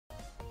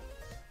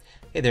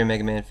Hey there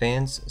Mega Man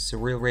fans,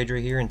 Surreal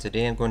Rager here, and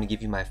today I'm going to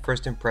give you my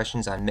first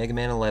impressions on Mega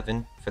Man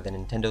 11 for the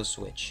Nintendo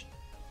Switch.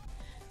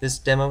 This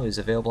demo is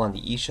available on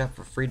the eShop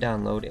for free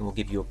download and will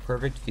give you a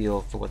perfect feel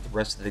for what the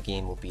rest of the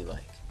game will be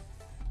like.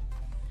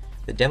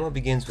 The demo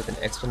begins with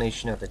an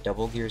explanation of the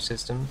double gear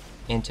system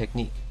and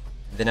technique,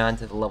 then on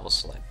to the level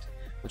select,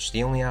 which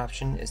the only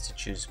option is to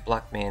choose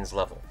Blockman's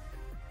level.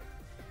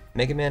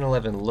 Mega Man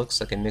 11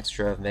 looks like a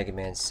mixture of Mega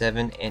Man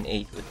 7 and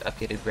 8 with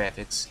updated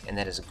graphics, and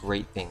that is a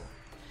great thing.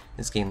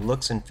 This game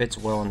looks and fits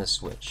well on the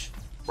Switch.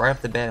 Right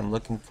off the bat, I'm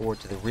looking forward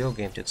to the real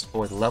game to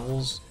explore the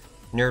levels,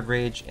 nerd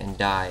rage, and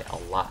die a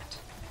lot.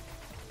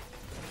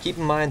 Keep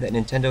in mind that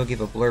Nintendo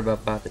gave a blurb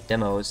about the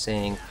demo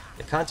saying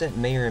the content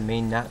may or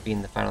may not be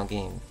in the final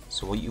game,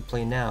 so what you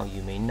play now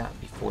you may not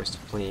be forced to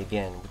play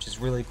again, which is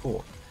really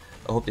cool.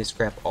 I hope they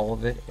scrap all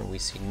of it and we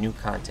see new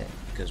content,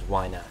 because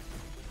why not?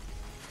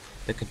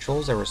 The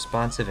controls are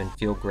responsive and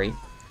feel great.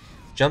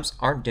 Jumps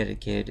aren't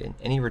dedicated, and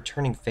any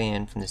returning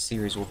fan from the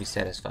series will be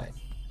satisfied.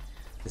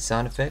 The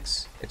sound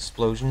effects,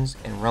 explosions,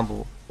 and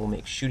rumble will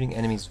make shooting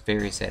enemies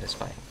very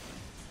satisfying.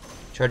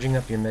 Charging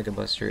up your Mega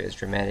Buster is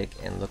dramatic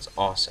and looks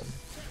awesome.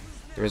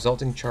 The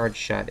resulting charge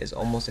shot is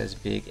almost as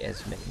big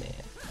as Mega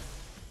Man.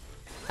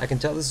 I can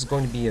tell this is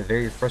going to be a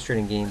very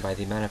frustrating game by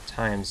the amount of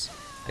times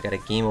I got a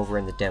game over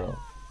in the demo.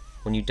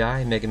 When you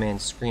die, Mega Man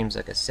screams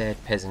like a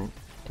sad peasant,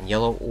 and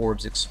yellow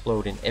orbs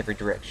explode in every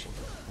direction.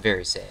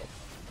 Very sad.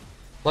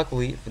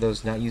 Luckily, for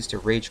those not used to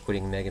rage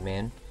quitting Mega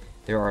Man,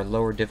 there are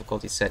lower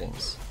difficulty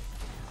settings.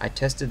 I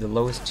tested the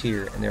lowest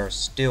tier, and there are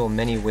still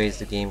many ways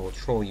the game will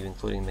troll you,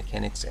 including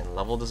mechanics and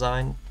level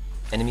design,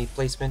 enemy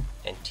placement,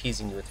 and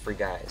teasing you with free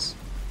guys.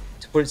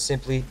 To put it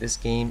simply, this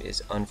game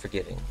is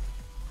unforgiving.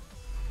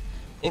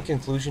 In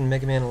conclusion,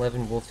 Mega Man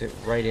 11 will fit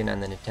right in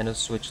on the Nintendo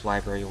Switch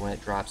library when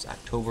it drops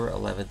October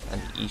 11th on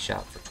the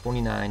eShop for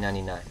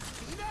 $29.99.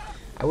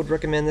 I would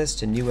recommend this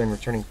to new and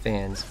returning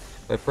fans,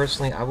 but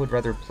personally I would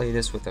rather play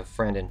this with a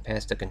friend and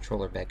pass the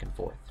controller back and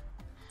forth.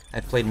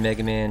 I've played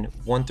Mega Man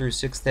 1 through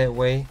 6 that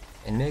way,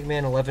 and Mega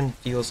Man 11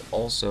 feels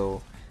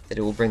also that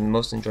it will bring the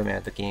most enjoyment out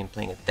of the game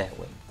playing it that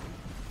way.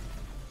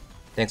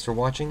 Thanks for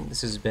watching.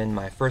 This has been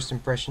my first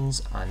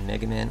impressions on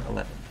Mega Man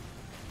 11.